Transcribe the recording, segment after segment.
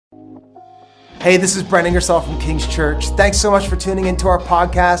Hey, this is Brent Ingersoll from King's Church. Thanks so much for tuning into our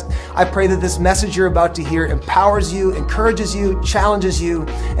podcast. I pray that this message you're about to hear empowers you, encourages you, challenges you,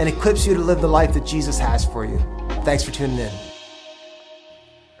 and equips you to live the life that Jesus has for you. Thanks for tuning in.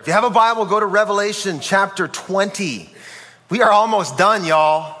 If you have a Bible, go to Revelation chapter 20. We are almost done,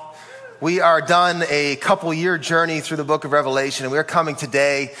 y'all. We are done a couple-year journey through the book of Revelation, and we're coming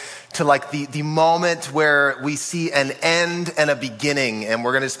today to like the moment where we see an end and a beginning. And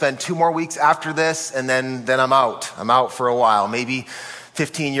we're going to spend 2 more weeks after this, and then I'm out. I'm out for a while. Maybe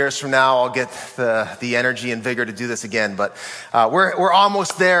 15 years from now, I'll get the energy and vigor to do this again. But we're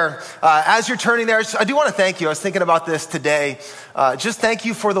almost there. As you're turning there, I do want to thank you. I was thinking about this today. Just thank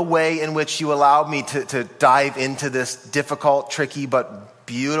you for the way in which you allowed me to dive into this difficult, tricky, but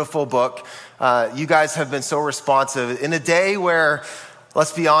beautiful book. You guys have been so responsive. In a day where,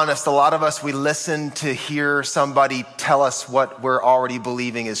 let's be honest, a lot of us, we listen to hear somebody tell us what we're already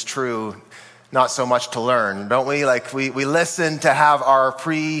believing is true, not so much to learn, don't we? Like we listen to have our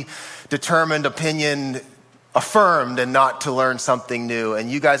predetermined opinion affirmed and not to learn something new.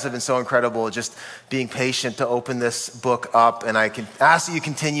 And you guys have been so incredible just being patient to open this book up. And I can ask that you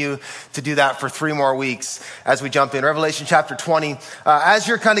continue to do that for 3 more weeks as we jump in. Revelation chapter 20. As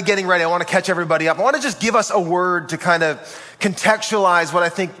you're kind of getting ready, I want to catch everybody up. I want to just give us a word to kind of contextualize what I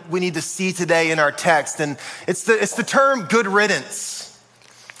think we need to see today in our text. And it's the term good riddance.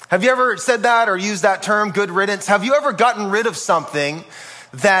 Have you ever said that or used that term, good riddance? Have you ever gotten rid of something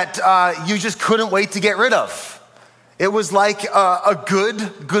that you just couldn't wait to get rid of? It was like a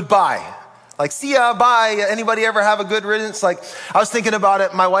goodbye. Like, see ya, bye. Anybody ever have a good riddance? Like, I was thinking about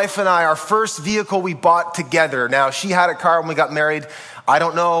it. My wife and I, our first vehicle we bought together. Now, she had a car when we got married. I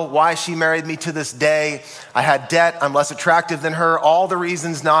don't know why she married me to this day. I had debt. I'm less attractive than her. All the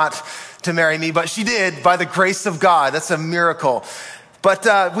reasons not to marry me, but she did by the grace of God. That's a miracle.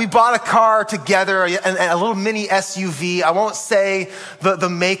 But we bought a car together, a little mini SUV. I won't say the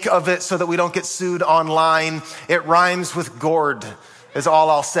make of it so that we don't get sued online. It rhymes with gourd is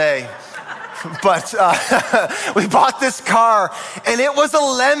all I'll say. But we bought this car and it was a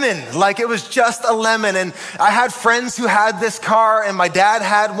lemon. Like it was just a lemon. And I had friends who had this car and my dad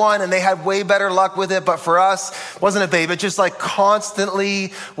had one and they had way better luck with it. But for us, it wasn't a babe. It just like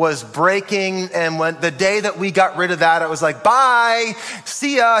constantly was breaking. And when the day that we got rid of that, it was like, bye,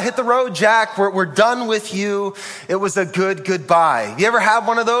 see ya, hit the road, Jack. We're done with you. It was a goodbye. You ever have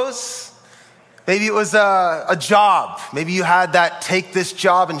one of those? Maybe it was a job. Maybe you had that take this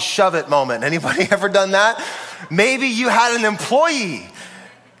job and shove it moment. Anybody ever done that? Maybe you had an employee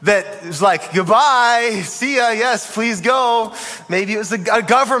that was like, goodbye, see ya, yes, please go. Maybe it was a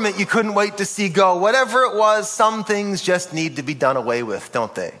government you couldn't wait to see go. Whatever it was, some things just need to be done away with,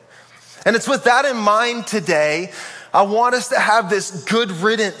 don't they? And it's with that in mind today, I want us to have this good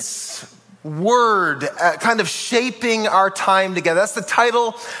riddance word kind of shaping our time together. That's the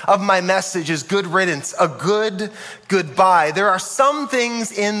title of my message, is good riddance, a goodbye. There are some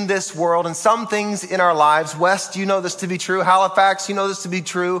things in this world and some things in our lives, West, you know this to be true, Halifax, you know this to be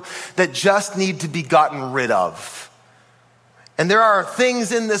true, that just need to be gotten rid of. And there are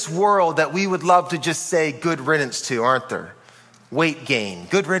things in this world that we would love to just say good riddance to, aren't there? Weight gain,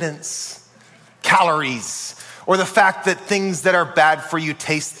 good riddance. Calories, or the fact that things that are bad for you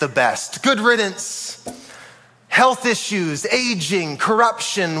taste the best. Good riddance. Health issues, aging,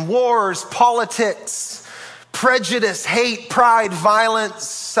 corruption, wars, politics, prejudice, hate, pride, violence,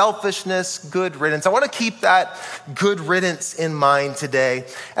 selfishness, good riddance. I want to keep that good riddance in mind today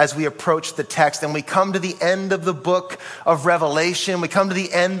as we approach the text and we come to the end of the book of Revelation. We come to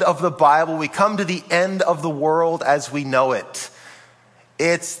the end of the Bible. We come to the end of the world as we know it.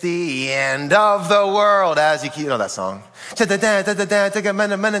 It's the end of the world as you know that song. No, you don't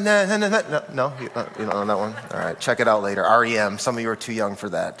know that one? All right, check it out later. REM, some of you are too young for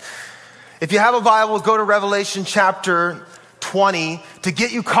that. If you have a Bible, go to Revelation chapter 20. To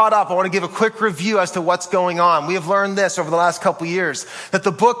get you caught up, I want to give a quick review as to what's going on. We have learned this over the last couple years, that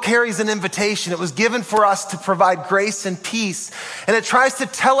the book carries an invitation. It was given for us to provide grace and peace. And it tries to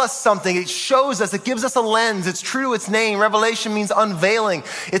tell us something. It shows us, it gives us a lens. It's true to its name. Revelation means unveiling.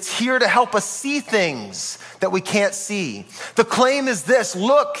 It's here to help us see things that we can't see. The claim is this: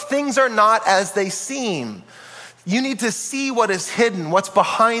 look, things are not as they seem. You need to see what is hidden, what's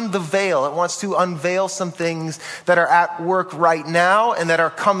behind the veil. It wants to unveil some things that are at work right now and that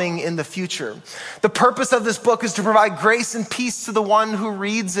are coming in the future. The purpose of this book is to provide grace and peace to the one who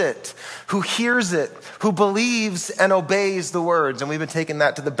reads it, who hears it, who believes and obeys the words. And we've been taking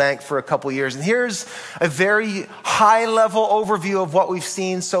that to the bank for a couple years. And here's a very high-level overview of what we've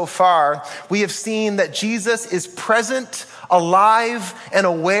seen so far. We have seen that Jesus is present alive and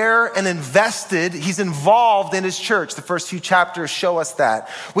aware and invested. He's involved in his church. The first few chapters show us that.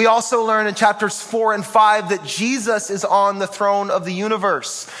 We also learn in chapters 4 and 5 that Jesus is on the throne of the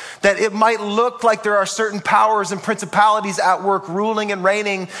universe, that it might look like there are certain powers and principalities at work ruling and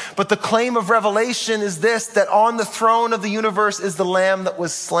reigning, but the claim of Revelation is this, that on the throne of the universe is the Lamb that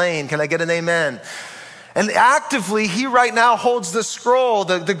was slain. Can I get an amen? And actively, he right now holds the scroll,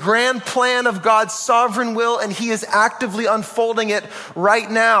 the grand plan of God's sovereign will, and he is actively unfolding it right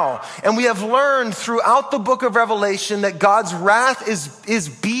now. And we have learned throughout the book of Revelation that God's wrath is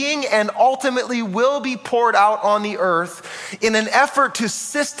being and ultimately will be poured out on the earth in an effort to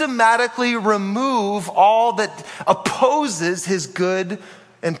systematically remove all that opposes his good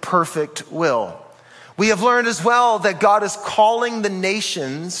and perfect will. We have learned as well that God is calling the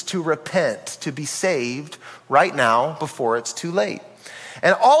nations to repent, to be saved right now before it's too late.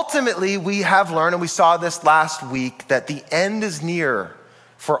 And ultimately, we have learned, and we saw this last week, that the end is near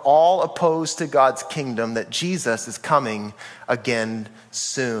for all opposed to God's kingdom, that Jesus is coming again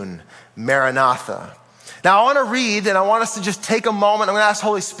soon. Maranatha. Now, I want to read, and I want us to just take a moment. I'm going to ask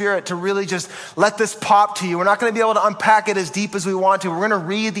Holy Spirit to really just let this pop to you. We're not going to be able to unpack it as deep as we want to. We're going to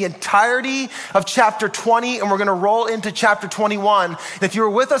read the entirety of chapter 20, and we're going to roll into chapter 21. And if you were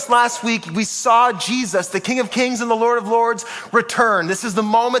with us last week, we saw Jesus, the King of Kings and the Lord of Lords, return. This is the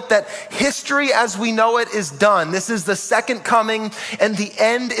moment that history as we know it is done. This is the second coming, and the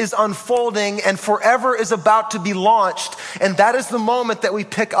end is unfolding, and forever is about to be launched. And that is the moment that we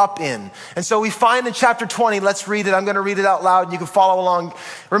pick up in. And so we find in chapter 20, let's read it. I'm going to read it out loud and you can follow along.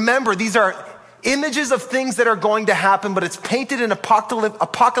 Remember, these are images of things that are going to happen, but it's painted in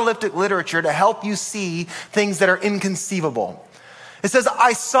apocalyptic literature to help you see things that are inconceivable. It says,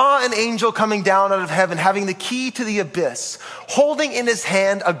 I saw an angel coming down out of heaven, having the key to the abyss, holding in his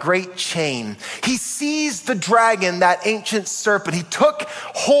hand a great chain. He seized the dragon, that ancient serpent. He took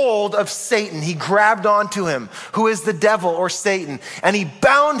hold of Satan. He grabbed onto him, who is the devil or Satan, and he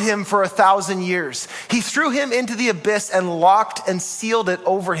bound him for 1,000 years. He threw him into the abyss and locked and sealed it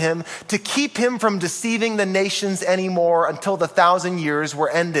over him to keep him from deceiving the nations anymore until the 1,000 years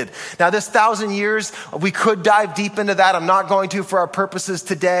were ended. Now, this 1,000 years, we could dive deep into that. I'm not going to for our purposes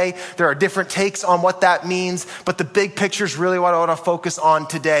today. There are different takes on what that means, but the big picture is really what I want to focus on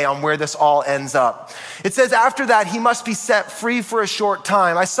today, on where this all ends up. It says, after that, he must be set free for a short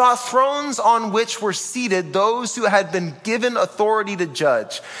time. I saw thrones on which were seated those who had been given authority to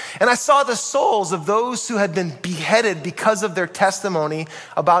judge. And I saw the souls of those who had been beheaded because of their testimony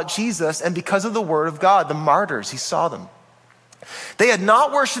about Jesus and because of the word of God, the martyrs. He saw them. They had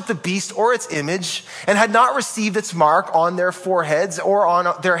not worshipped the beast or its image and had not received its mark on their foreheads or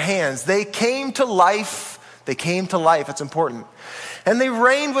on their hands. They came to life. It's important. And they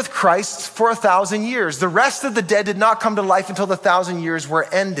reigned with Christ for 1,000 years. The rest of the dead did not come to life until the 1,000 years were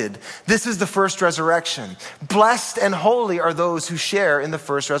ended. This is the first resurrection. Blessed and holy are those who share in the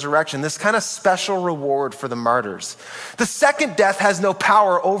first resurrection. This kind of special reward for the martyrs. The second death has no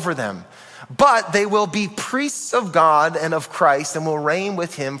power over them. But they will be priests of God and of Christ and will reign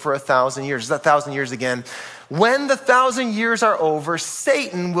with him for 1,000 years. Is that 1,000 years again? When the 1,000 years are over,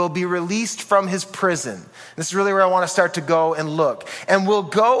 Satan will be released from his prison. This is really where I want to start to go and look. And will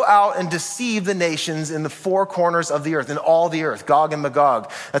go out and deceive the nations in the four corners of the earth, in all the earth, Gog and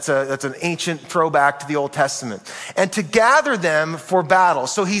Magog. That's an ancient throwback to the Old Testament. And to gather them for battle.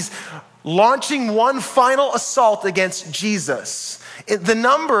 So he's launching one final assault against Jesus. In their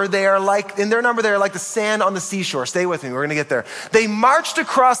number, they are like the sand on the seashore. Stay with me, we're going to get there. They marched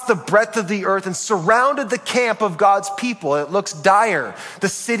across the breadth of the earth and surrounded the camp of God's people. It looks dire, the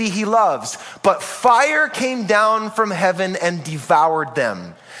city he loves. But fire came down from heaven and devoured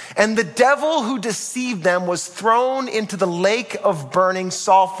them. And the devil who deceived them was thrown into the lake of burning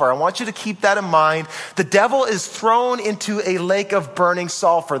sulfur. I want you to keep that in mind. The devil is thrown into a lake of burning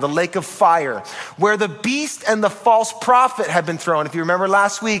sulfur, the lake of fire, where the beast and the false prophet have been thrown. If you remember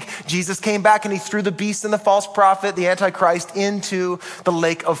last week, Jesus came back and he threw the beast and the false prophet, the Antichrist, into the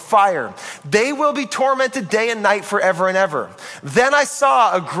lake of fire. They will be tormented day and night forever and ever. Then I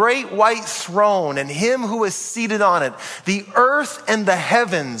saw a great white throne and him who was seated on it. The earth and the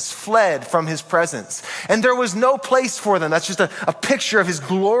heavens fled from his presence, and there was no place for them. That's just a picture of his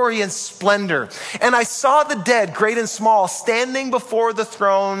glory and splendor. And I saw the dead, great and small, standing before the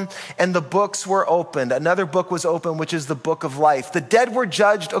throne, and the books were opened. Another book was opened, which is the book of life. The dead were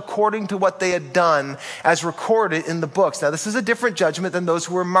judged according to what they had done, as recorded in the books. Now, this is a different judgment than those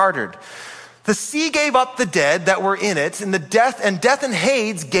who were martyred. The sea gave up the dead that were in it, and death and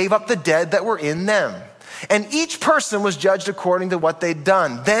Hades gave up the dead that were in them. And each person was judged according to what they'd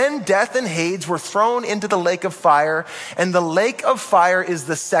done. Then death and Hades were thrown into the lake of fire, and the lake of fire is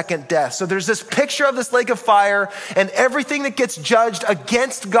the second death. So there's this picture of this lake of fire, and everything that gets judged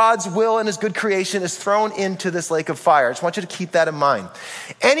against God's will and his good creation is thrown into this lake of fire. I just want you to keep that in mind.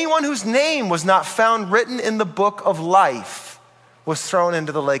 Anyone whose name was not found written in the book of life was thrown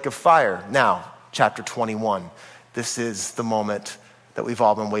into the lake of fire. Now, chapter 21. This is the moment that we've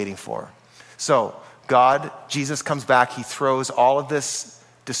all been waiting for. So, Jesus comes back. He throws all of this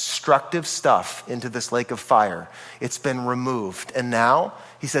destructive stuff into this lake of fire. It's been removed. And now,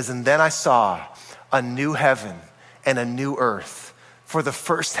 he says, and then I saw a new heaven and a new earth. For the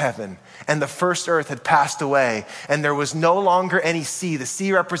first heaven and the first earth had passed away, and there was no longer any sea. The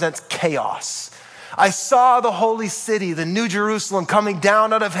sea represents chaos. I saw the holy city, the New Jerusalem, coming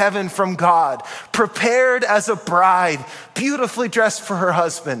down out of heaven from God, prepared as a bride, beautifully dressed for her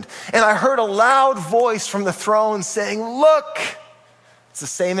husband. And I heard a loud voice from the throne saying, look, it's the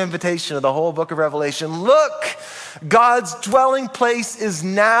same invitation of the whole book of Revelation. Look, God's dwelling place is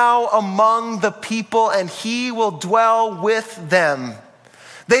now among the people, and he will dwell with them.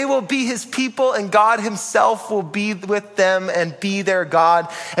 They will be his people, and God himself will be with them and be their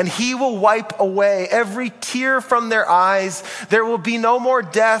God. And he will wipe away every tear from their eyes. There will be no more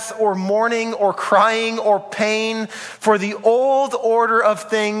death or mourning or crying or pain, for the old order of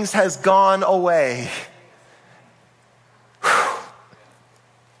things has gone away. Whew.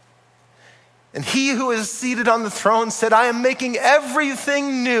 And he who is seated on the throne said, I am making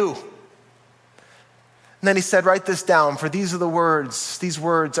everything new. And then he said, write this down, for these are the words. These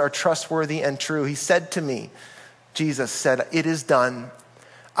words are trustworthy and true. He said to me, Jesus said, it is done.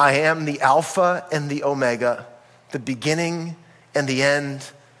 I am the Alpha and the Omega, the beginning and the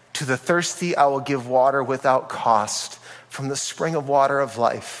end. To the thirsty, I will give water without cost from the spring of water of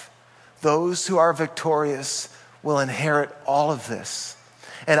life. Those who are victorious will inherit all of this.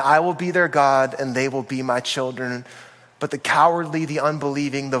 And I will be their God, and they will be my children. But the cowardly, the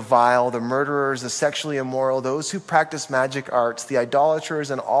unbelieving, the vile, the murderers, the sexually immoral, those who practice magic arts, the idolaters,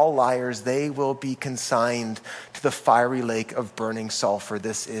 and all liars, they will be consigned to the fiery lake of burning sulfur.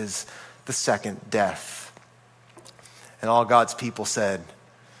 This is the second death. And all God's people said,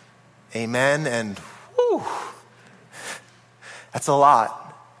 amen, and whew, that's a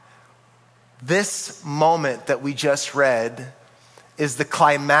lot. This moment that we just read is the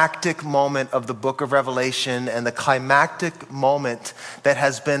climactic moment of the book of Revelation, and the climactic moment that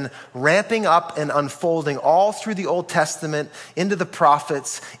has been ramping up and unfolding all through the Old Testament, into the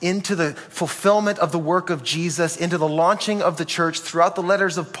prophets, into the fulfillment of the work of Jesus, into the launching of the church throughout the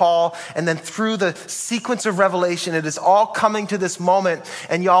letters of Paul, and then through the sequence of Revelation. It is all coming to this moment.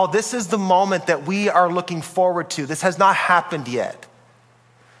 And y'all, this is the moment that we are looking forward to. This has not happened yet.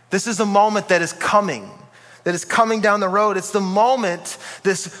 This is a moment that is coming down the road. It's the moment,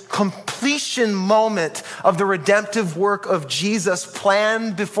 this completion moment of the redemptive work of Jesus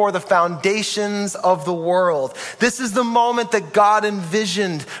planned before the foundations of the world. This is the moment that God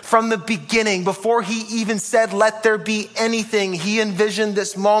envisioned from the beginning. Before he even said, let there be anything, he envisioned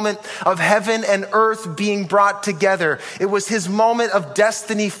this moment of heaven and earth being brought together. It was his moment of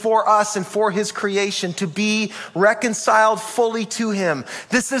destiny for us and for his creation to be reconciled fully to him.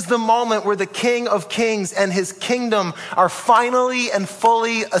 This is the moment where the King of Kings and his kingdom are finally and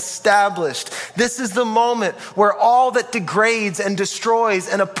fully established. This is the moment where all that degrades and destroys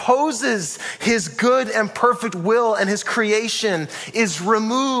and opposes his good and perfect will and his creation is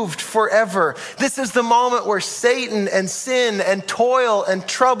removed forever. This is the moment where Satan and sin and toil and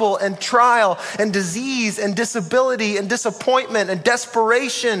trouble and trial and disease and disability and disappointment and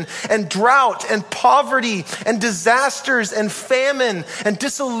desperation and drought and poverty and disasters and famine and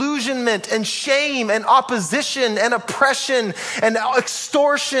disillusionment and shame and opposition and oppression and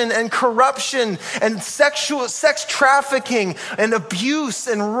extortion and corruption and sex trafficking and abuse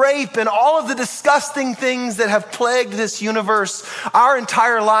and rape and all of the disgusting things that have plagued this universe our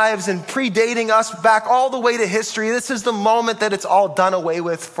entire lives and predating us back all the way to history. This is the moment that it's all done away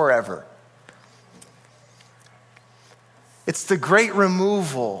with forever. It's the great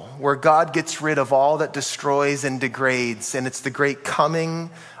removal where God gets rid of all that destroys and degrades, and it's the great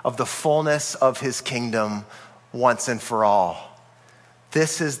coming of the fullness of his kingdom once and for all.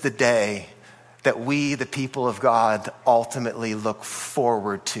 This is the day that we, the people of God, ultimately look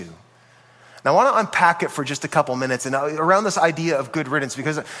forward to. Now, I want to unpack it for just a couple minutes and around this idea of good riddance,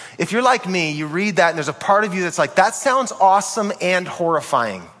 because if you're like me, you read that and there's a part of you that's like, that sounds awesome and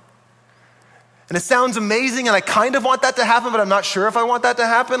horrifying. And it sounds amazing, and I kind of want that to happen, but I'm not sure if I want that to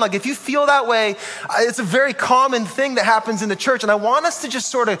happen. Like, if you feel that way, it's a very common thing that happens in the church. And I want us to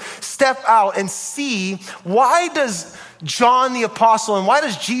just sort of step out and see, why does John the Apostle and why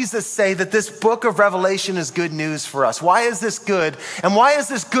does Jesus say that this book of Revelation is good news for us? Why is this good? And why is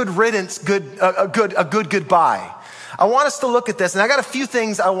this good riddance a good goodbye? I want us to look at this, and I got a few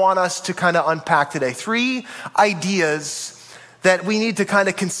things I want us to kind of unpack today. 3 ideas that we need to kind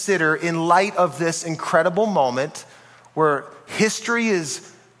of consider in light of this incredible moment where history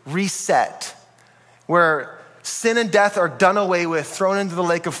is reset, where sin and death are done away with, thrown into the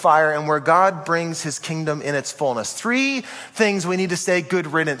lake of fire, and where God brings his kingdom in its fullness. 3 things we need to say good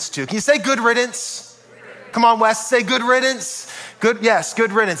riddance to. Can you say good riddance? Come on, Wes, say good riddance. Yes,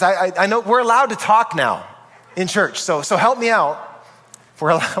 good riddance. I know we're allowed to talk now in church, so help me out.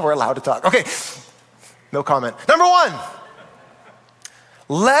 We're allowed to talk. Okay, no comment. Number 1.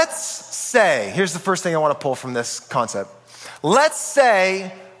 Let's say, here's the first thing I want to pull from this concept. Let's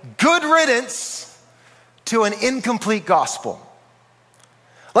say good riddance to an incomplete gospel.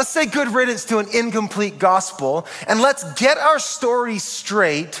 Let's say good riddance to an incomplete gospel, and let's get our story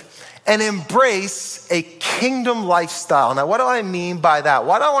straight and embrace a kingdom lifestyle. Now, what do I mean by that?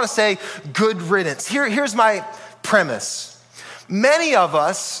 Why do I want to say good riddance? Here's my premise. Many of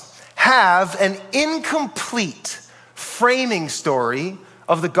us have an incomplete framing story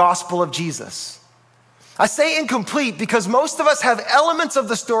of the gospel of Jesus. I say incomplete because most of us have elements of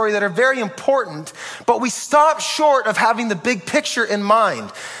the story that are very important, but we stop short of having the big picture in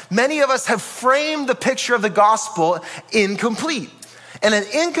mind. Many of us have framed the picture of the gospel incomplete. And an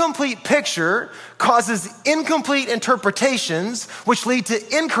incomplete picture causes incomplete interpretations, which lead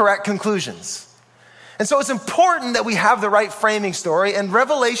to incorrect conclusions. And so it's important that we have the right framing story, and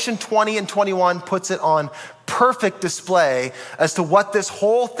Revelation 20 and 21 puts it on perfect display as to what this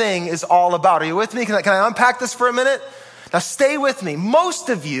whole thing is all about. Are you with me? Can I unpack this for a minute? Now stay with me. Most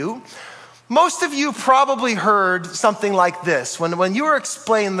of you probably heard something like this. When you were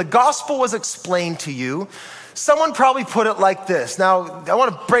explained, the gospel was explained to you, someone probably put it like this. Now, I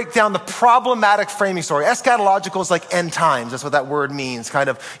want to break down the problematic framing story. Eschatological is like end times. That's what that word means, kind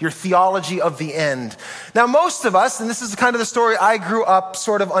of your theology of the end. Now, most of us, and this is kind of the story I grew up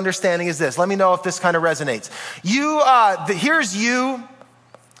sort of understanding, is this. Let me know if this kind of resonates. Here's you.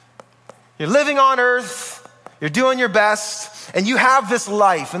 You're living on earth. You're doing your best. And you have this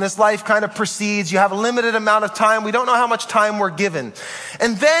life, and this life kind of proceeds. You have a limited amount of time. We don't know how much time we're given.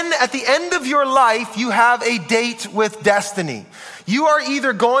 And then at the end of your life, you have a date with destiny. You are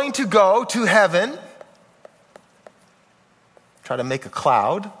either going to go to heaven, try to make a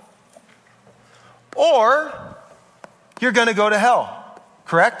cloud, or you're going to go to hell.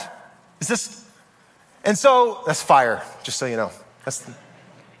 Correct? And so that's fire, just so you know.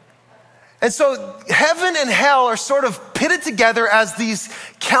 And so heaven and hell are sort of pitted together as these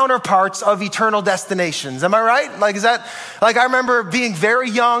counterparts of eternal destinations. Am I right? I remember being very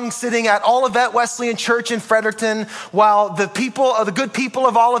young, sitting at Olivet Wesleyan Church in Fredericton, while the good people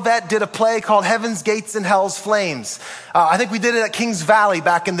of Olivet did a play called Heaven's Gates and Hell's Flames. I think we did it at Kings Valley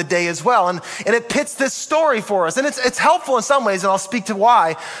back in the day as well. And it pits this story for us. And it's helpful in some ways, and I'll speak to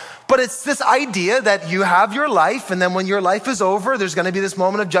why. But it's this idea that you have your life, and then when your life is over, there's going to be this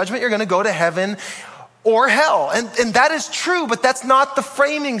moment of judgment. You're going to go to heaven or hell. And that is true, but that's not the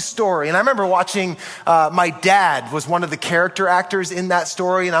framing story. And I remember watching, my dad was one of the character actors in that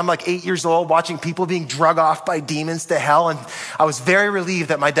story. And I'm like 8 years old watching people being drug off by demons to hell. And I was very relieved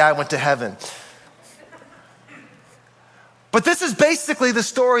that my dad went to heaven. But this is basically the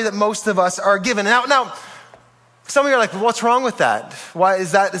story that most of us are given. Now, some of you are like, well, what's wrong with that? Why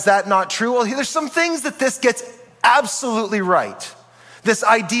is that not true? Well, there's some things that this gets absolutely right. This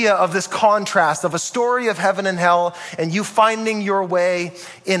idea of this contrast of a story of heaven and hell and you finding your way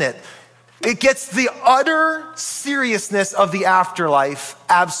in it. It gets the utter seriousness of the afterlife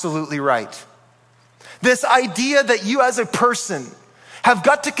absolutely right. This idea that you as a person have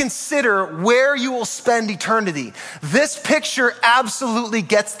got to consider where you will spend eternity. This picture absolutely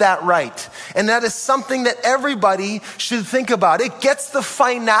gets that right. And that is something that everybody should think about. It gets the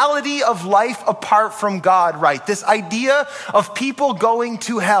finality of life apart from God right. This idea of people going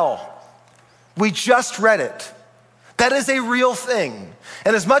to hell. We just read it. That is a real thing.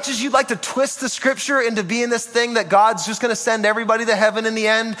 And as much as you'd like to twist the scripture into being this thing that God's just going to send everybody to heaven in the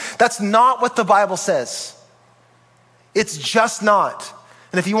end, that's not what the Bible says. It's just not.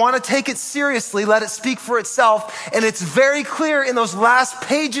 And if you want to take it seriously, let it speak for itself. And it's very clear in those last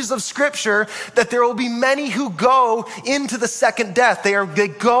pages of scripture that there will be many who go into the second death. They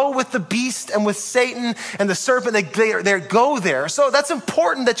go with the beast and with Satan and the serpent. They go there. So that's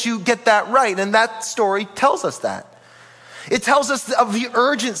important that you get that right. And that story tells us that. It tells us of the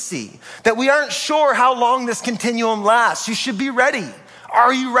urgency, that we aren't sure how long this continuum lasts. You should be ready.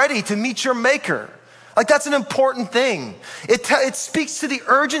 Are you ready to meet your maker? Like, that's an important thing. It speaks to the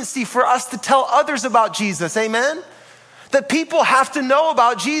urgency for us to tell others about Jesus, amen? That people have to know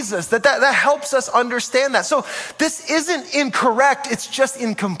about Jesus, that helps us understand that. So this isn't incorrect, it's just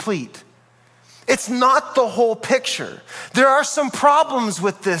incomplete. It's not the whole picture. There are some problems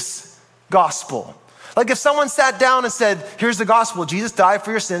with this gospel. Like if someone sat down and said, here's the gospel, Jesus died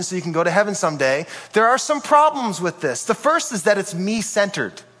for your sins so you can go to heaven someday. There are some problems with this. The first is that it's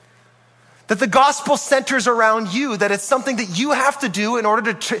me-centered. That the gospel centers around you, that it's something that you have to do in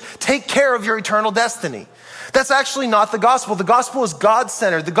order to take care of your eternal destiny. That's actually not the gospel. The gospel is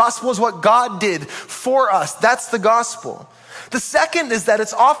God-centered. The gospel is what God did for us. That's the gospel. The second is that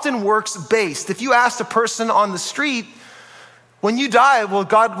it's often works-based. If you asked a person on the street, when you die,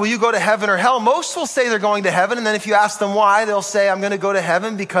 will you go to heaven or hell? Most will say they're going to heaven, and then if you ask them why, they'll say, I'm going to go to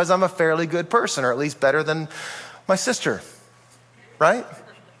heaven because I'm a fairly good person, or at least better than my sister, right?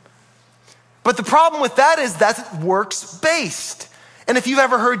 But the problem with that is that's works-based. And if you've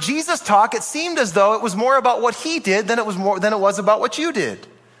ever heard Jesus talk, it seemed as though it was more about what he did than it was about what you did.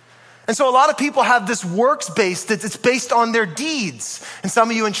 And so a lot of people have this works-based, it's based on their deeds. And some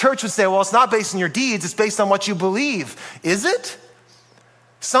of you in church would say, well, it's not based on your deeds, it's based on what you believe. Is it?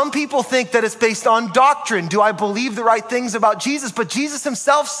 Some people think that it's based on doctrine. Do I believe the right things about Jesus? But Jesus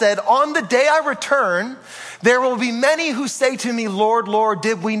himself said, on the day I return, there will be many who say to me, Lord, Lord,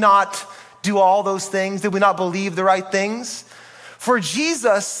 did we not do all those things? Did we not believe the right things? For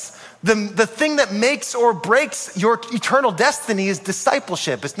Jesus, the thing that makes or breaks your eternal destiny is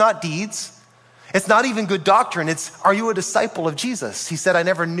discipleship. It's not deeds. It's not even good doctrine. It's, are you a disciple of Jesus? He said, I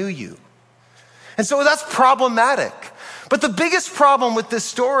never knew you. And so that's problematic. But the biggest problem with this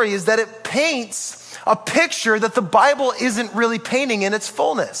story is that it paints a picture that the Bible isn't really painting in its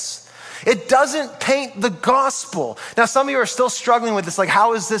fullness. It doesn't paint the gospel. Now, some of you are still struggling with this, like,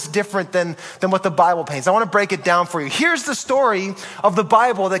 how is this different than what the Bible paints? I want to break it down for you. Here's the story of the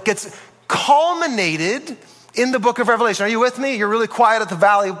Bible that gets culminated in the book of Revelation. Are you with me? You're really quiet at the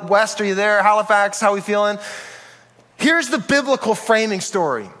Valley West. Are you there? Halifax, how are we feeling? Here's the biblical framing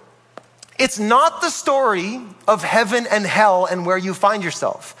story. It's not the story of heaven and hell and where you find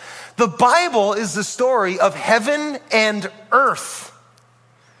yourself. The Bible is the story of heaven and earth.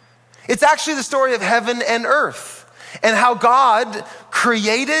 It's actually the story of heaven and earth and how God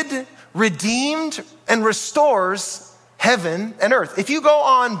created, redeemed, and restores heaven and earth. If you go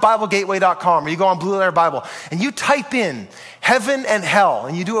on BibleGateway.com or you go on Blue Letter Bible and you type in heaven and hell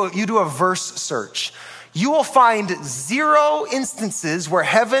and you do a verse search, you will find 0 instances where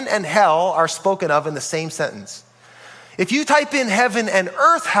heaven and hell are spoken of in the same sentence. If you type in heaven and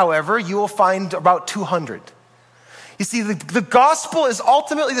earth, however, you will find about 200. You see, the gospel is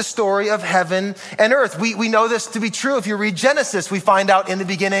ultimately the story of heaven and earth. We know this to be true. If you read Genesis, we find out in the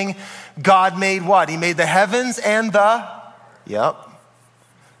beginning, God made what? He made the heavens and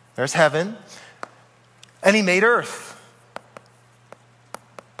there's heaven. And he made earth.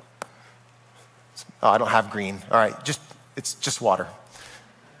 Oh, I don't have green. All right, it's just water.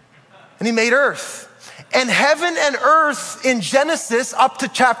 And he made earth. And heaven and earth in Genesis up to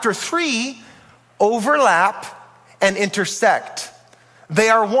chapter 3 overlap and intersect. They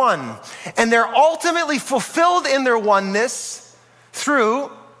are one. And they're ultimately fulfilled in their oneness through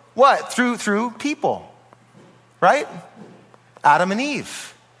what? Through people, right? Adam and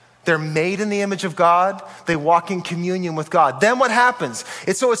Eve. They're made in the image of God. They walk in communion with God. Then what happens?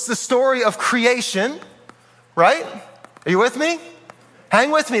 It's the story of creation, right? Are you with me?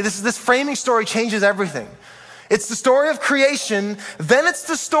 Hang with me. This framing story changes everything. It's the story of creation. Then it's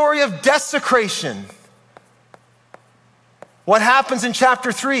the story of desecration. What happens in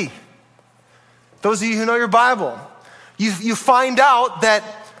chapter 3? Those of you who know your Bible, you find out that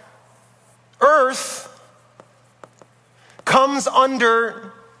earth comes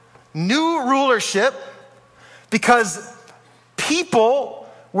under new rulership because people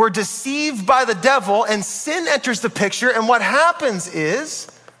were deceived by the devil and sin enters the picture. And what happens is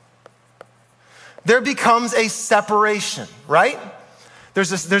there becomes a separation, right?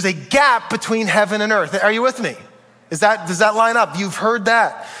 There's a gap between heaven and earth. Are you with me? Does that line up? You've heard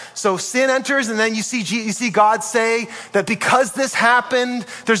that. So sin enters, and then you see God say that because this happened,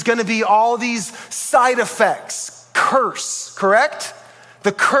 there's going to be all these side effects. Curse, correct?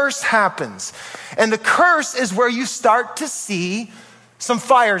 The curse happens. And the curse is where you start to see some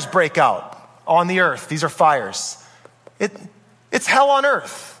fires break out on the earth. These are fires. It's hell on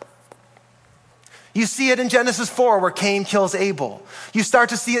earth. You see it in Genesis 4 where Cain kills Abel. You start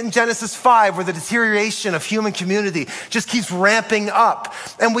to see it in Genesis 5 where the deterioration of human community just keeps ramping up.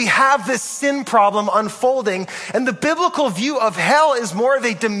 And we have this sin problem unfolding. And the biblical view of hell is more of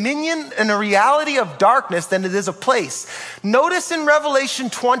a dominion and a reality of darkness than it is a place. Notice in Revelation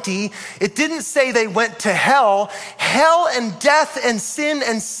 20, it didn't say they went to hell. Hell and death and sin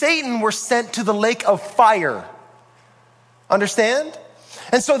and Satan were sent to the lake of fire. Understand?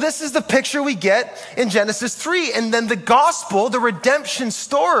 And so this is the picture we get in Genesis 3. And then the gospel, the redemption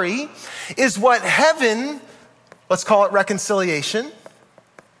story, is what heaven, let's call it reconciliation,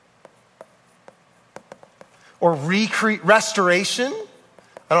 or restoration.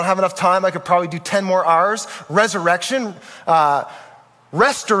 I don't have enough time. I could probably do 10 more hours. Resurrection,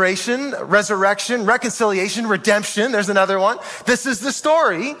 restoration, resurrection, reconciliation, redemption. There's another one. This is the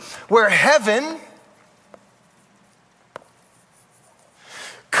story where heaven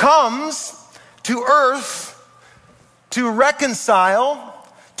comes to earth to reconcile,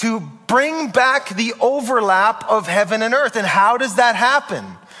 to bring back the overlap of heaven and earth. And how does that happen?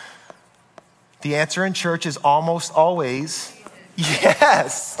 The answer in church is almost always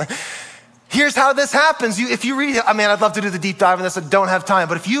yes. Here's how this happens. If you read, I'd love to do the deep dive on this. I don't have time.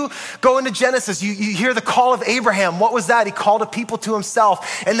 But if you go into Genesis, you hear the call of Abraham. What was that? He called a people to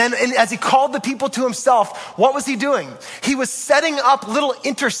himself. And then as he called the people to himself, what was he doing? He was setting up little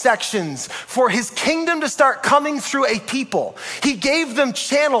intersections for his kingdom to start coming through a people. He gave them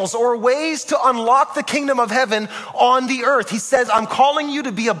channels or ways to unlock the kingdom of heaven on the earth. He says, I'm calling you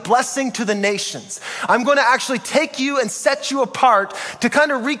to be a blessing to the nations. I'm going to actually take you and set you apart to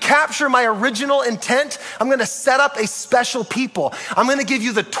kind of recapture my original intent. I'm going to set up a special people. I'm going to give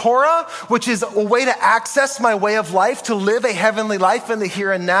you the Torah, which is a way to access my way of life, to live a heavenly life in the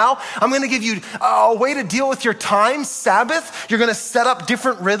here and now. I'm going to give you a way to deal with your time, Sabbath. You're going to set up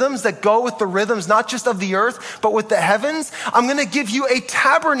different rhythms that go with the rhythms, not just of the earth, but with the heavens. I'm going to give you a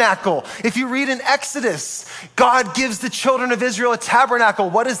tabernacle. If you read in Exodus, God gives the children of Israel a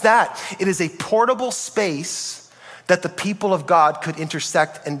tabernacle. What is that? It is a portable space that the people of God could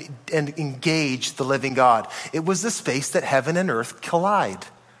intersect and engage the living God. It was the space that heaven and earth collide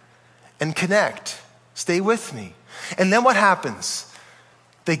and connect. Stay with me. And then what happens?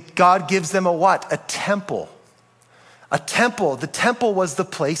 God gives them a what? A temple. A temple. The temple was the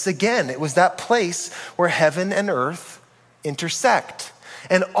place again. It was that place where heaven and earth intersect.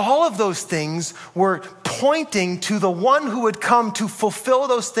 And all of those things were pointing to the one who would come to fulfill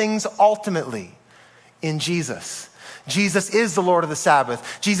those things ultimately in Jesus. Jesus is the Lord of the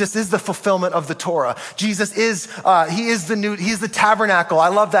Sabbath. Jesus is the fulfillment of the Torah. Jesus is, he is the tabernacle. I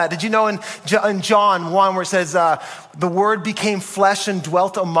love that. Did you know in John 1 where it says, the word became flesh and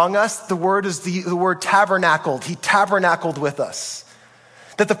dwelt among us? The word is the word tabernacled. He tabernacled with us.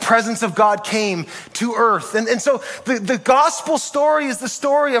 That the presence of God came to earth. And so the gospel story is the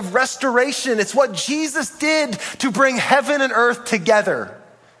story of restoration. It's what Jesus did to bring heaven and earth together.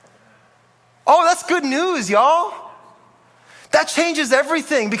 Oh, that's good news, y'all. That changes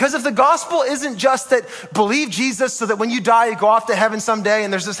everything, because if the gospel isn't just that believe Jesus so that when you die, you go off to heaven someday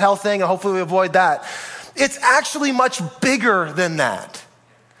and there's this hell thing and hopefully we avoid that. It's actually much bigger than that.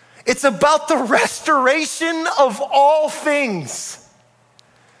 It's about the restoration of all things.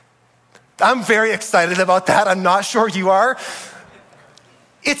 I'm very excited about that. I'm not sure you are.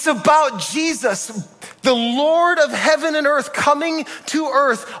 It's about Jesus, the Lord of heaven and earth, coming to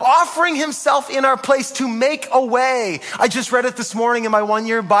earth, offering himself in our place to make a way. I just read it this morning in my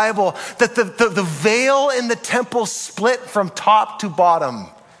one-year Bible that the veil in the temple split from top to bottom.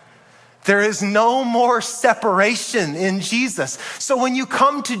 There is no more separation in Jesus. So when you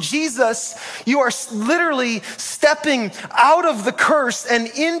come to Jesus, you are literally stepping out of the curse and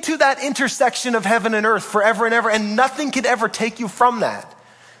into that intersection of heaven and earth forever and ever, and nothing could ever take you from that.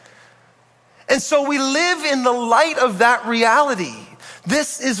 And so we live in the light of that reality.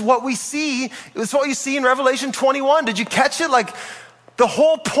 This is what we see. It's what you see in Revelation 21. Did you catch it? Like the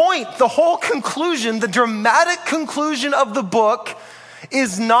whole point, the whole conclusion, the dramatic conclusion of the book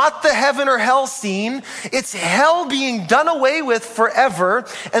is not the heaven or hell scene. It's hell being done away with forever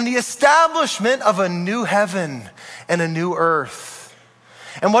and the establishment of a new heaven and a new earth.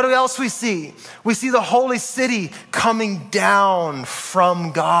 And what else we see? We see the holy city coming down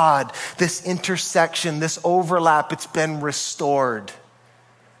from God. This intersection, this overlap, it's been restored.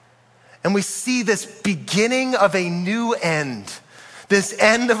 And we see this beginning of a new end. This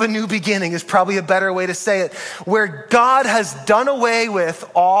end of a new beginning is probably a better way to say it, where God has done away with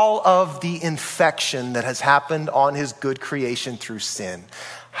all of the infection that has happened on his good creation through sin.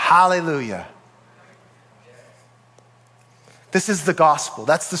 Hallelujah. This is the gospel.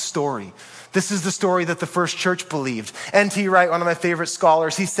 That's the story. This is the story that the first church believed. N.T. Wright, one of my favorite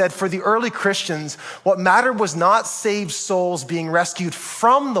scholars, he said, for the early Christians, what mattered was not saved souls being rescued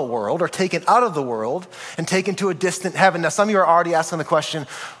from the world or taken out of the world and taken to a distant heaven. Now, some of you are already asking the question,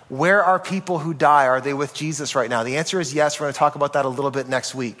 where are people who die? Are they with Jesus right now? The answer is yes. We're going to talk about that a little bit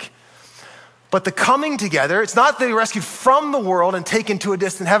next week. But the coming together, it's not that they were rescued from the world and taken to a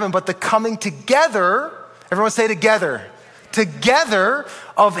distant heaven, but the coming together, everyone say together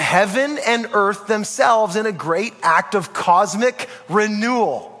of heaven and earth themselves in a great act of cosmic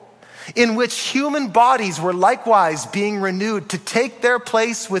renewal, in which human bodies were likewise being renewed to take their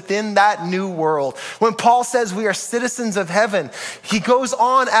place within that new world. When Paul says we are citizens of heaven, he goes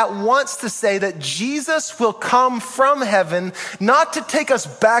on at once to say that Jesus will come from heaven, not to take us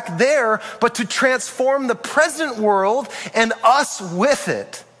back there, but to transform the present world and us with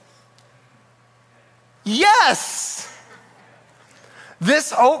it. Yes!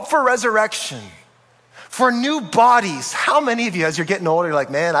 This hope for resurrection, for new bodies. How many of you, as you're getting older, you're like,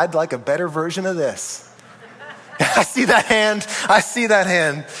 man, I'd like a better version of this. I see that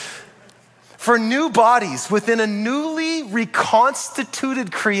hand. For new bodies within a newly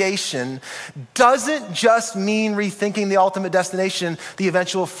reconstituted creation doesn't just mean rethinking the ultimate destination, the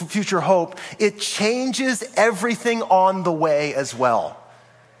eventual future hope. It changes everything on the way as well.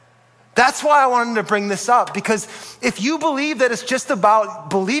 That's why I wanted to bring this up, because if you believe that it's just about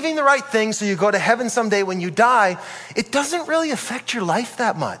believing the right thing so you go to heaven someday when you die, it doesn't really affect your life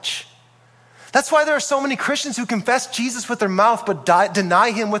that much. That's why there are so many Christians who confess Jesus with their mouth but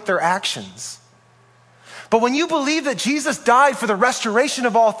deny him with their actions. But when you believe that Jesus died for the restoration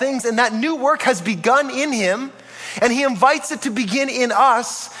of all things and that new work has begun in him, and he invites it to begin in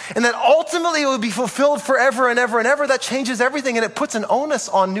us, and that ultimately it will be fulfilled forever and ever and ever, that changes everything, and it puts an onus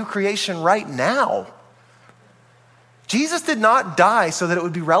on new creation right now. Jesus did not die so that it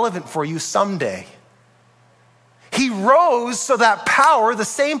would be relevant for you someday. He rose so that power, the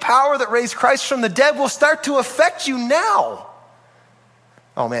same power that raised Christ from the dead, will start to affect you now.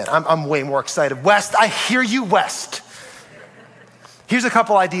 Oh man, I'm way more excited. West, I hear you, West. Here's a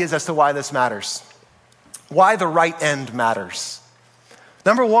couple ideas as to why this matters. Why the right end matters.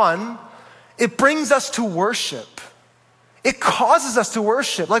 Number one, it brings us to worship. It causes us to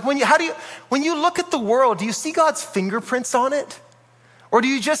worship. Like when you look at the world, do you see God's fingerprints on it? Or do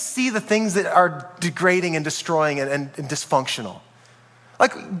you just see the things that are degrading and destroying and dysfunctional?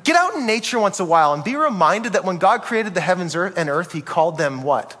 Like, get out in nature once in a while and be reminded that when God created the heavens and earth, he called them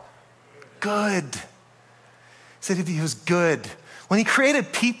what? Good. He said he was good. When he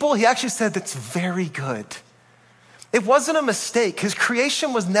created people, he actually said that's very good. It wasn't a mistake. His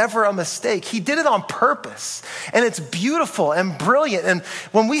creation was never a mistake. He did it on purpose. And it's beautiful and brilliant. And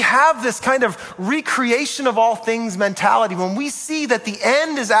when we have this kind of recreation of all things mentality, when we see that the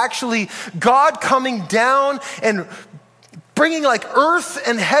end is actually God coming down and bringing like earth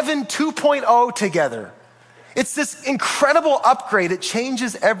and heaven 2.0 together. It's this incredible upgrade. It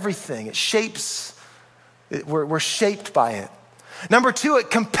changes everything. It shapes, we're shaped by it. Number two,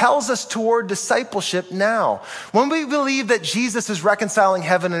 it compels us toward discipleship now. When we believe that Jesus is reconciling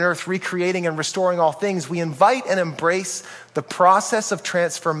heaven and earth, recreating and restoring all things, we invite and embrace the process of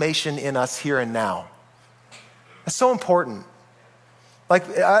transformation in us here and now. That's so important. Like,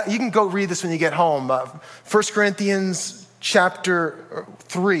 you can go read this when you get home. 1 Corinthians chapter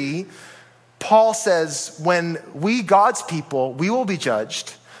 3, Paul says, when we, God's people, we will be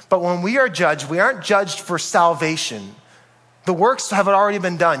judged. But when we are judged, we aren't judged for salvation. The works have already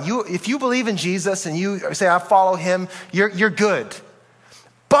been done. If you believe in Jesus and you say, I follow him, you're good.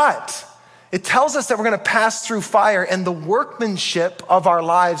 But it tells us that we're going to pass through fire and the workmanship of our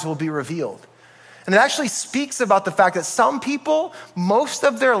lives will be revealed. And it actually speaks about the fact that some people, most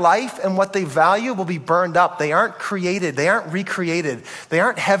of their life and what they value will be burned up. They aren't created. They aren't recreated. They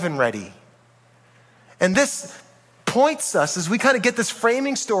aren't heaven ready. And this points us, as we kind of get this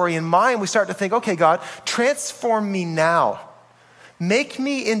framing story in mind, we start to think, okay, God, transform me now. Make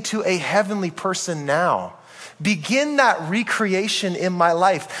me into a heavenly person now. Begin that recreation in my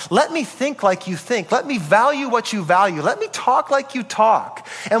life. Let me think like you think. Let me value what you value. Let me talk like you talk.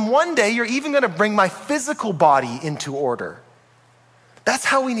 And one day you're even going to bring my physical body into order. That's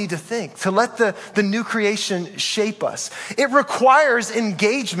how we need to think, to let the new creation shape us. It requires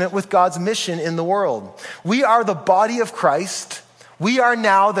engagement with God's mission in the world. We are the body of Christ. We are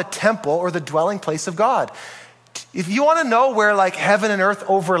now the temple or the dwelling place of God. If you want to know where like heaven and earth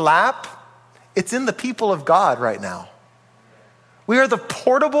overlap, it's in the people of God right now. We are the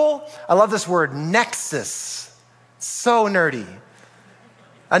portable, I love this word, nexus. So nerdy.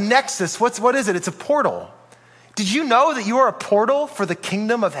 A nexus, what is it? It's a portal. Did you know that you are a portal for the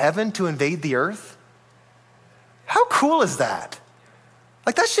kingdom of heaven to invade the earth? How cool is that?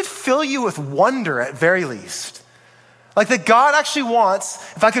 Like that should fill you with wonder at very least. Like that God actually wants,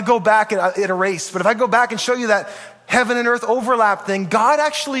 if I could go back and erase, but if I go back and show you that heaven and earth overlap thing, God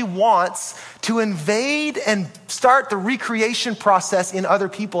actually wants to invade and start the recreation process in other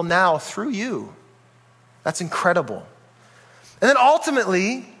people now through you. That's incredible. And then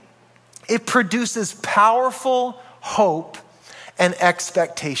ultimately, it produces powerful hope and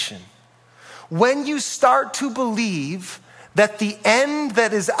expectation. When you start to believe that the end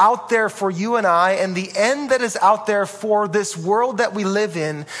that is out there for you and I, and the end that is out there for this world that we live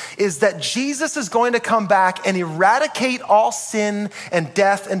in, is that Jesus is going to come back and eradicate all sin and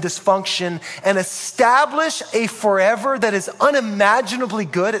death and dysfunction and establish a forever that is unimaginably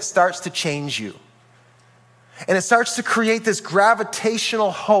good, it starts to change you. And it starts to create this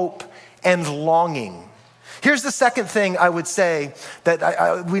gravitational hope and longing. Here's the second thing I would say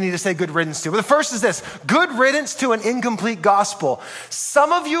that we need to say good riddance to. But the first is this: good riddance to an incomplete gospel.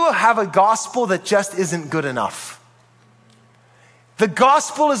 Some of you have a gospel that just isn't good enough. The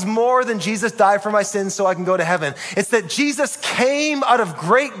gospel is more than Jesus died for my sins so I can go to heaven. It's that Jesus came out of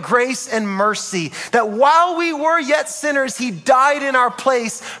great grace and mercy, that while we were yet sinners, he died in our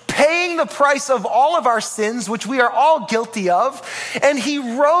place, paying the price of all of our sins, which we are all guilty of. And he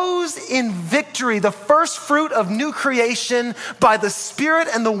rose in victory, the first fruit of new creation by the Spirit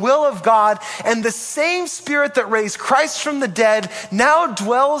and the will of God. And the same Spirit that raised Christ from the dead now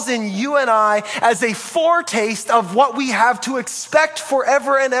dwells in you and I as a foretaste of what we have to expect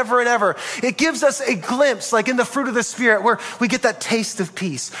forever and ever and ever. It gives us a glimpse, like in the fruit of the Spirit, where we get that taste of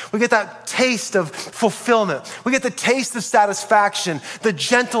peace. We get that taste of fulfillment. We get the taste of satisfaction, the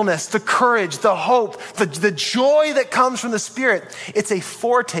gentleness, the courage, the hope, the joy that comes from the Spirit. It's a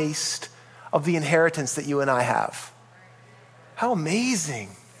foretaste of the inheritance that you and I have. How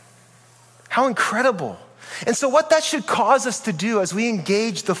amazing. How incredible. And so what that should cause us to do as we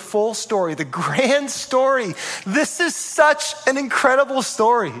engage the full story, the grand story, this is such an incredible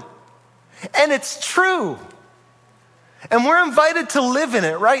story. And it's true. And we're invited to live in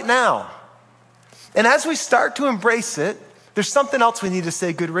it right now. And as we start to embrace it, there's something else we need to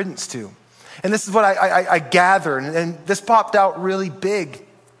say good riddance to. And this is what I gather, and this popped out really big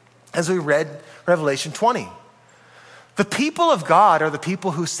as we read Revelation 20. The people of God are the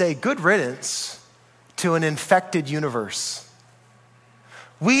people who say good riddance to an infected universe.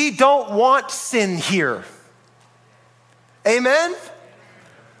 We don't want sin here. Amen?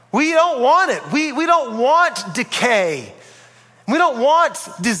 We don't want it. We don't want decay. We don't want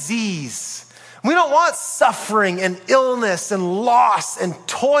disease. We don't want suffering and illness and loss and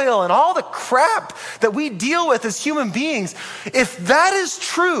toil and all the crap that we deal with as human beings. If that is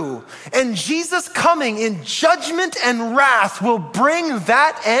true, and Jesus coming in judgment and wrath will bring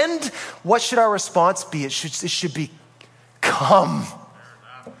that end, what should our response be? It should be, come.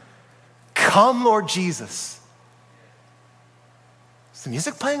 Come, Lord Jesus. Is the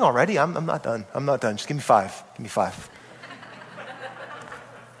music playing already? I'm not done. I'm not done. Just give me 5. Give me 5.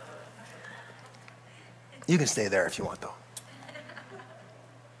 You can stay there if you want, though.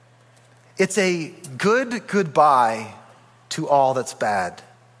 It's a good goodbye to all that's bad.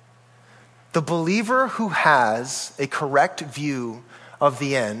 The believer who has a correct view of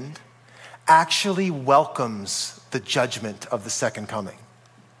the end actually welcomes the judgment of the second coming.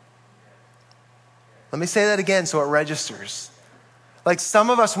 Let me say that again so it registers. Like some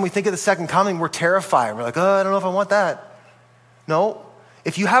of us, when we think of the second coming, we're terrified. We're like, oh, I don't know if I want that. No.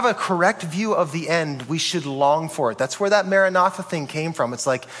 If you have a correct view of the end, we should long for it. That's where that Maranatha thing came from. It's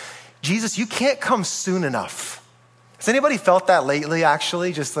like, Jesus, you can't come soon enough. Has anybody felt that lately,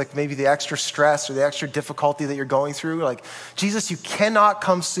 actually? Just like maybe the extra stress or the extra difficulty that you're going through? Like, Jesus, you cannot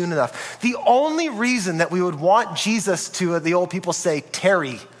come soon enough. The only reason that we would want Jesus to, the old people say,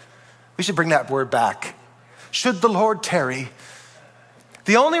 tarry. We should bring that word back. Should the Lord tarry?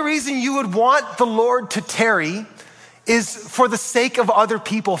 The only reason you would want the Lord to tarry is for the sake of other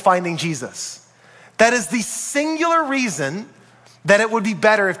people finding Jesus. That is the singular reason that it would be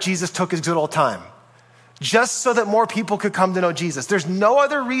better if Jesus took his good old time, just so that more people could come to know Jesus. There's no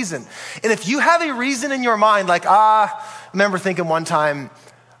other reason. And if you have a reason in your mind, like, I remember thinking one time,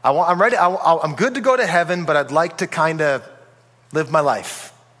 I'm ready, I'm good to go to heaven, but I'd like to kind of live my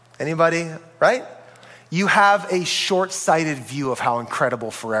life. Anybody, right? You have a short-sighted view of how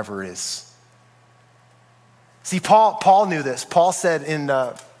incredible forever is. See, Paul knew this. Paul said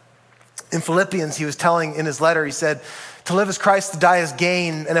in Philippians, he was telling in his letter, he said, to live as Christ, to die as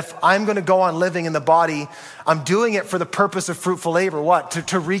gain. And if I'm going to go on living in the body, I'm doing it for the purpose of fruitful labor. What?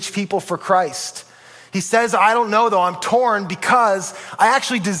 To reach people for Christ. He says, I don't know though, I'm torn because I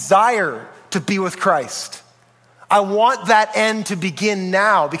actually desire to be with Christ. I want that end to begin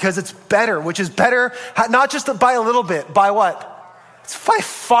now because it's better, which is better, not just by a little bit, by what? It's by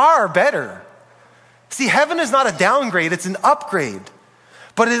far better. See, heaven is not a downgrade, it's an upgrade.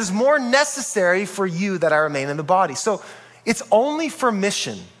 But it is more necessary for you that I remain in the body. So it's only for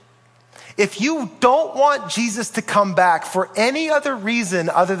mission. If you don't want Jesus to come back for any other reason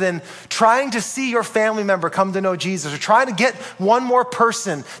other than trying to see your family member come to know Jesus or trying to get one more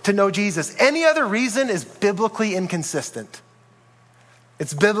person to know Jesus, any other reason is biblically inconsistent.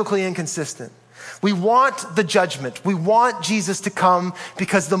 It's biblically inconsistent. We want the judgment. We want Jesus to come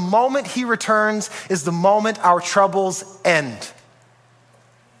because the moment he returns is the moment our troubles end.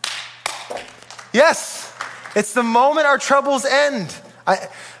 Yes, it's the moment our troubles end.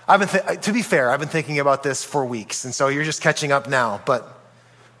 To be fair, I've been thinking about this for weeks, and so you're just catching up now. But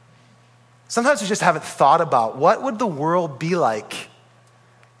sometimes we just haven't thought about what would the world be like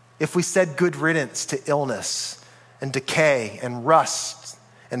if we said good riddance to illness and decay and rust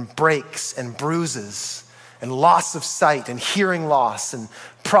and breaks and bruises and loss of sight and hearing loss and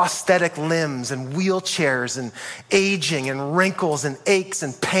prosthetic limbs and wheelchairs and aging and wrinkles and aches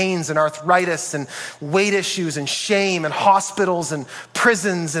and pains and arthritis and weight issues and shame and hospitals and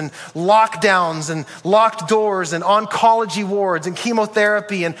prisons and lockdowns and locked doors and oncology wards and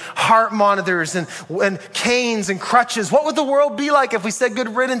chemotherapy and heart monitors and canes and crutches. What would the world be like if we said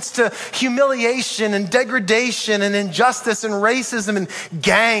good riddance to humiliation and degradation and injustice and racism and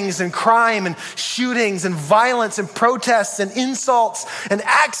gangs and crime and shootings and violence and protests and insults and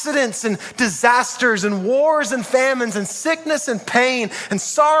accidents and disasters and wars and famines and sickness and pain and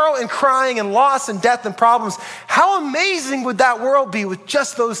sorrow and crying and loss and death and problems? How amazing would that world be with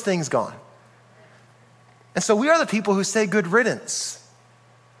just those things gone? And so we are the people who say good riddance.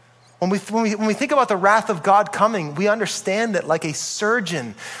 When we think about the wrath of God coming, we understand that like a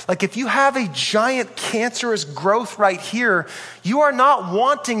surgeon, like if you have a giant cancerous growth right here, you are not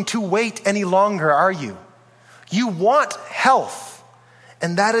wanting to wait any longer, are you? You want health.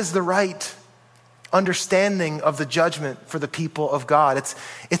 And that is the right understanding of the judgment for the people of God.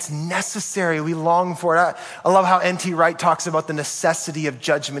 It's necessary. We long for it. I love how N.T. Wright talks about the necessity of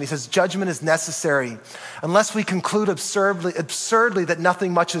judgment. He says, judgment is necessary unless we conclude absurdly that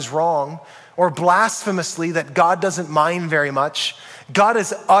nothing much is wrong, or blasphemously that God doesn't mind very much. God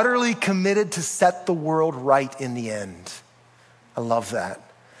is utterly committed to set the world right in the end. I love that.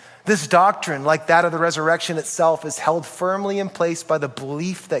 This doctrine, like that of the resurrection itself, is held firmly in place by the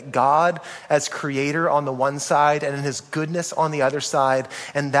belief that God as creator on the one side and in his goodness on the other side,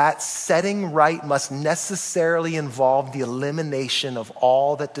 and that setting right must necessarily involve the elimination of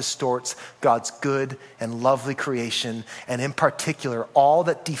all that distorts God's good and lovely creation, and in particular, all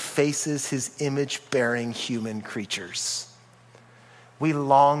that defaces his image-bearing human creatures. We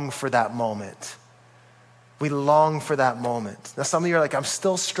long for that moment. We long for that moment. Now, some of you are like, I'm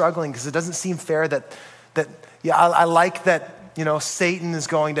still struggling because it doesn't seem fair that I like that, Satan is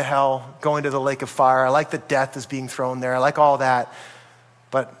going to hell, going to the lake of fire. I like that death is being thrown there. I like all that.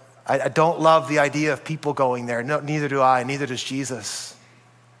 But I don't love the idea of people going there. No, neither do I, neither does Jesus.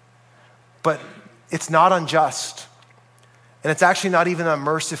 But it's not unjust. And it's actually not even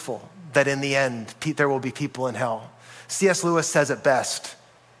unmerciful that in the end, there will be people in hell. C.S. Lewis says it best.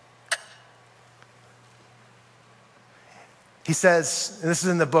 He says, and this is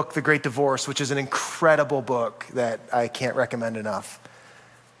in the book, The Great Divorce, which is an incredible book that I can't recommend enough.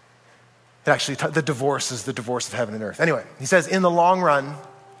 Actually, the divorce is the divorce of heaven and earth. Anyway, he says, in the long run,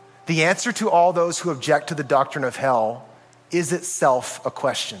 the answer to all those who object to the doctrine of hell is itself a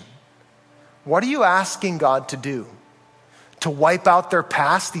question. What are you asking God to do? To wipe out their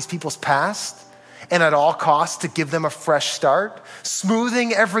past, these people's past, and at all costs to give them a fresh start,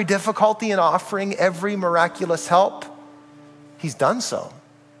 smoothing every difficulty and offering every miraculous help? He's done so.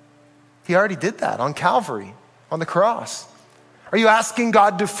 He already did that on Calvary, on the cross. Are you asking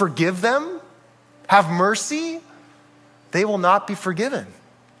God to forgive them? Have mercy? They will not be forgiven.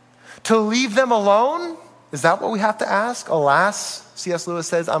 To leave them alone? Is that what we have to ask? Alas, C.S. Lewis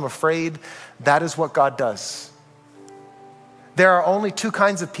says, I'm afraid that is what God does. There are only two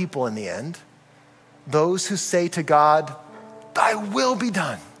kinds of people in the end. Those who say to God, thy will be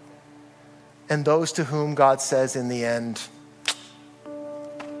done. And those to whom God says in the end,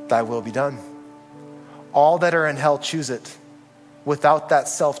 thy will be done. All that are in hell choose it. Without that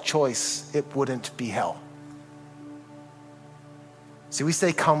self-choice, it wouldn't be hell. See, we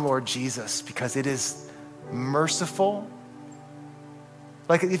say, come Lord Jesus, because it is merciful.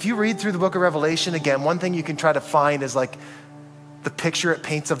 Like if you read through the book of Revelation again, one thing you can try to find is like the picture it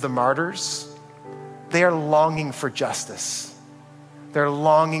paints of the martyrs. They are longing for justice. They're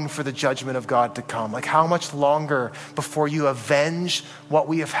longing for the judgment of God to come. Like how much longer before you avenge what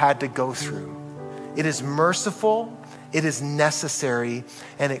we have had to go through? It is merciful, it is necessary,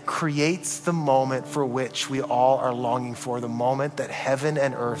 and it creates the moment for which we all are longing for, the moment that heaven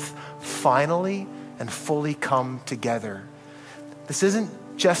and earth finally and fully come together. This isn't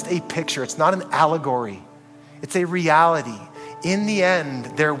just a picture. It's not an allegory. It's a reality. In the end,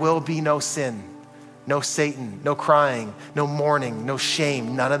 there will be no sin, no Satan, no crying, no mourning, no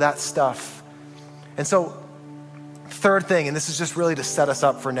shame, none of that stuff. And so, third thing, and this is just really to set us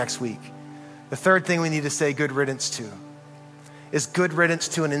up for next week. The third thing we need to say good riddance to is good riddance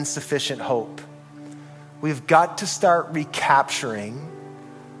to an insufficient hope. We've got to start recapturing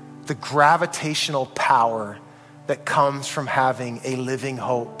the gravitational power that comes from having a living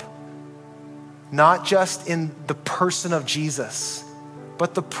hope. Not just in the person of Jesus,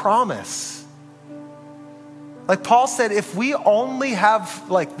 but the promise. Like Paul said, if we only have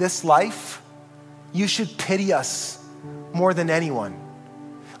like this life, you should pity us more than anyone.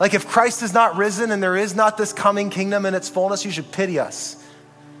 Like if Christ is not risen and there is not this coming kingdom in its fullness, you should pity us.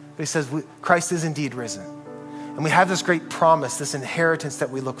 But he says, Christ is indeed risen. And we have this great promise, this inheritance that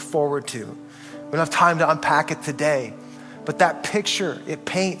we look forward to. We don't have time to unpack it today. But that picture it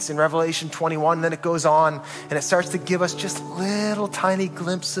paints in Revelation 21, and then it goes on and it starts to give us just little tiny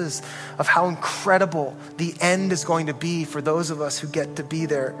glimpses of how incredible the end is going to be for those of us who get to be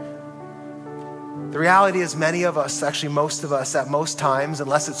there. The reality is many of us, actually most of us at most times,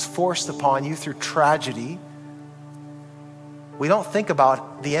 unless it's forced upon you through tragedy, we don't think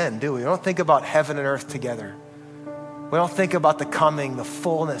about the end, do we? We don't think about heaven and earth together. We don't think about the coming, the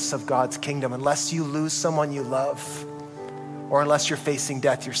fullness of God's kingdom unless you lose someone you love or unless you're facing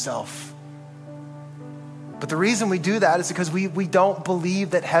death yourself. But the reason we do that is because we don't believe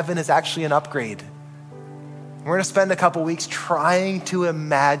that heaven is actually an upgrade. We're going to spend a couple weeks trying to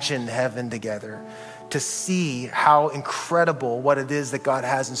imagine heaven together, to see how incredible what it is that God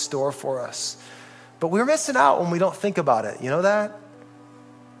has in store for us. But we're missing out when we don't think about it. You know that?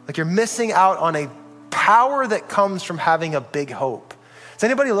 Like you're missing out on a power that comes from having a big hope. Is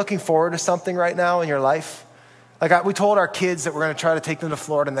anybody looking forward to something right now in your life? Like we told our kids that we're going to try to take them to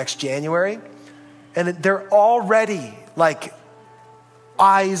Florida next January. And they're already like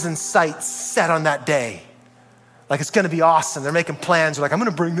eyes and sights set on that day. Like it's going to be awesome. They're making plans. They're like, I'm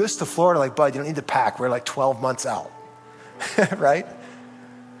going to bring this to Florida. Like, bud, you don't need to pack. We're like 12 months out, right?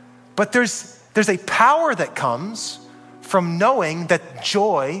 But there's a power that comes from knowing that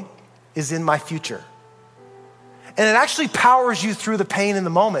joy is in my future. And it actually powers you through the pain in the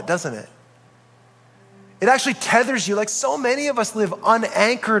moment, doesn't it? It actually tethers you. Like so many of us live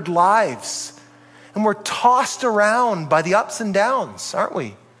unanchored lives and we're tossed around by the ups and downs, aren't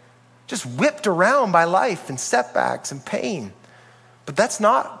we? Just whipped around by life and setbacks and pain. But that's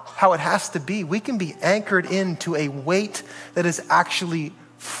not how it has to be. We can be anchored into a weight that is actually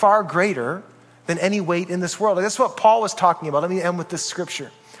far greater than any weight in this world. Like that's what Paul was talking about. Let me end with this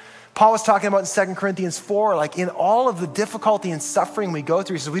scripture. Paul was talking about in 2 Corinthians 4, like in all of the difficulty and suffering we go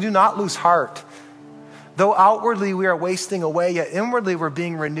through, he says, we do not lose heart. Though outwardly we are wasting away, yet inwardly we're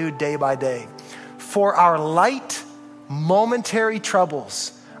being renewed day by day. For our light, momentary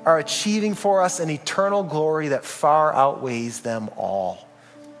troubles are achieving for us an eternal glory that far outweighs them all.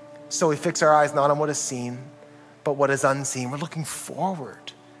 So we fix our eyes not on what is seen, but what is unseen. We're looking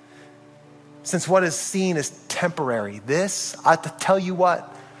forward. Since what is seen is temporary, this, I have to tell you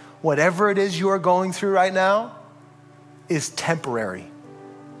what, whatever it is you are going through right now is temporary.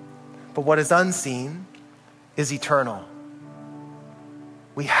 But what is unseen is eternal.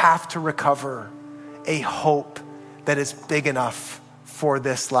 We have to recover a hope that is big enough for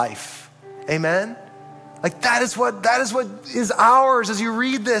this life. Amen? Like that is what is ours as you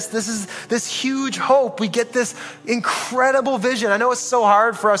read this. This is this huge hope. We get this incredible vision. I know it's so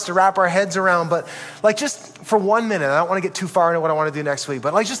hard for us to wrap our heads around, but like just for 1 minute, I don't want to get too far into what I want to do next week,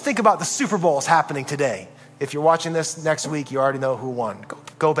 but like just think about the Super Bowl is happening today. If you're watching this next week, you already know who won.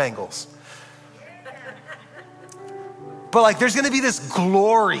 Go Bengals. But like there's going to be this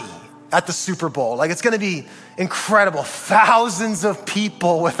glory at the Super Bowl. Like it's going to be incredible. Thousands of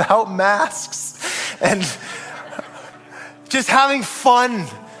people without masks and just having fun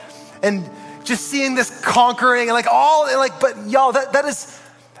and just seeing this conquering and like all and like, but y'all, that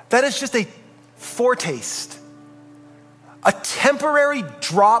is just a foretaste, a temporary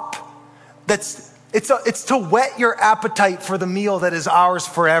drop that's It's to whet your appetite for the meal that is ours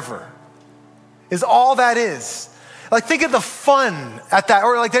forever, is all that is. Like, think of the fun at that.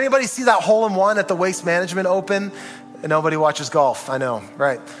 Or like, did anybody see that hole-in-one at the Waste Management Open? And nobody watches golf, I know,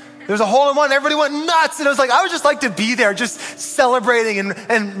 right? There's a hole-in-one, everybody went nuts. And it was like, I would just like to be there, just celebrating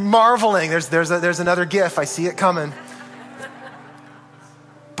and marveling. There's another GIF, I see it coming.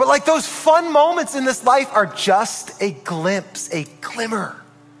 But like, those fun moments in this life are just a glimpse, a glimmer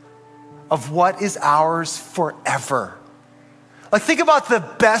of what is ours forever. Like, think about the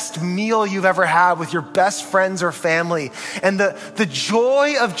best meal you've ever had with your best friends or family, and the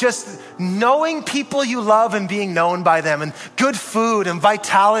joy of just knowing people you love and being known by them, and good food and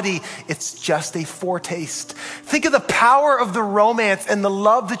vitality. It's just a foretaste. Think of the power of the romance and the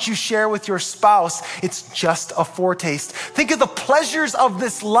love that you share with your spouse. It's just a foretaste. Think of the pleasures of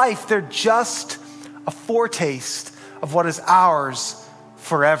this life. They're just a foretaste of what is ours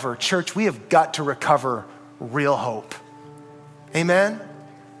forever. Church, we have got to recover real hope. Amen?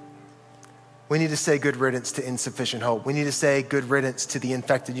 We need to say good riddance to insufficient hope. We need to say good riddance to the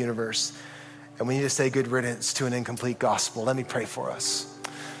infected universe. And we need to say good riddance to an incomplete gospel. Let me pray for us.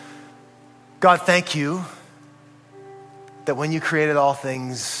 God, thank you that when you created all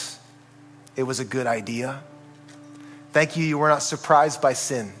things, it was a good idea. Thank you, you were not surprised by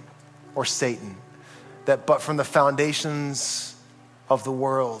sin or Satan. But from the foundations of the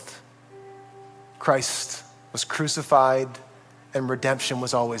world, Christ was crucified, and redemption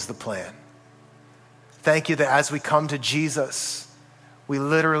was always the plan. Thank you that as we come to Jesus, we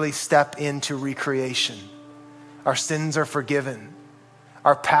literally step into recreation. Our sins are forgiven.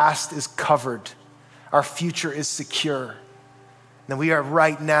 Our past is covered. Our future is secure. And we are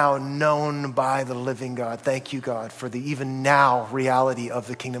right now known by the living God. Thank you, God, for the even now reality of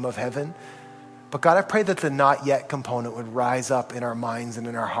the kingdom of heaven. But God, I pray that the not yet component would rise up in our minds and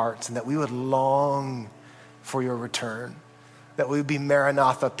in our hearts, and that we would long for your return. That we would be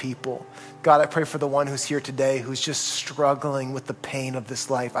Maranatha people. God, I pray for the one who's here today who's just struggling with the pain of this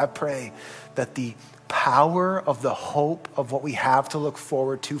life. I pray that the power of the hope of what we have to look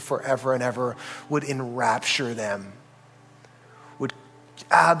forward to forever and ever would enrapture them, would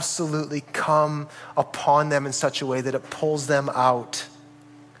absolutely come upon them in such a way that it pulls them out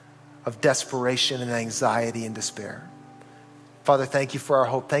of desperation and anxiety and despair. Father, thank you for our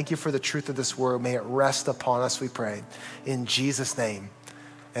hope. Thank you for the truth of this word. May it rest upon us, we pray. In Jesus' name.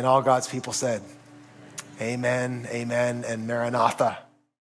 And all God's people said, amen, amen, and Maranatha.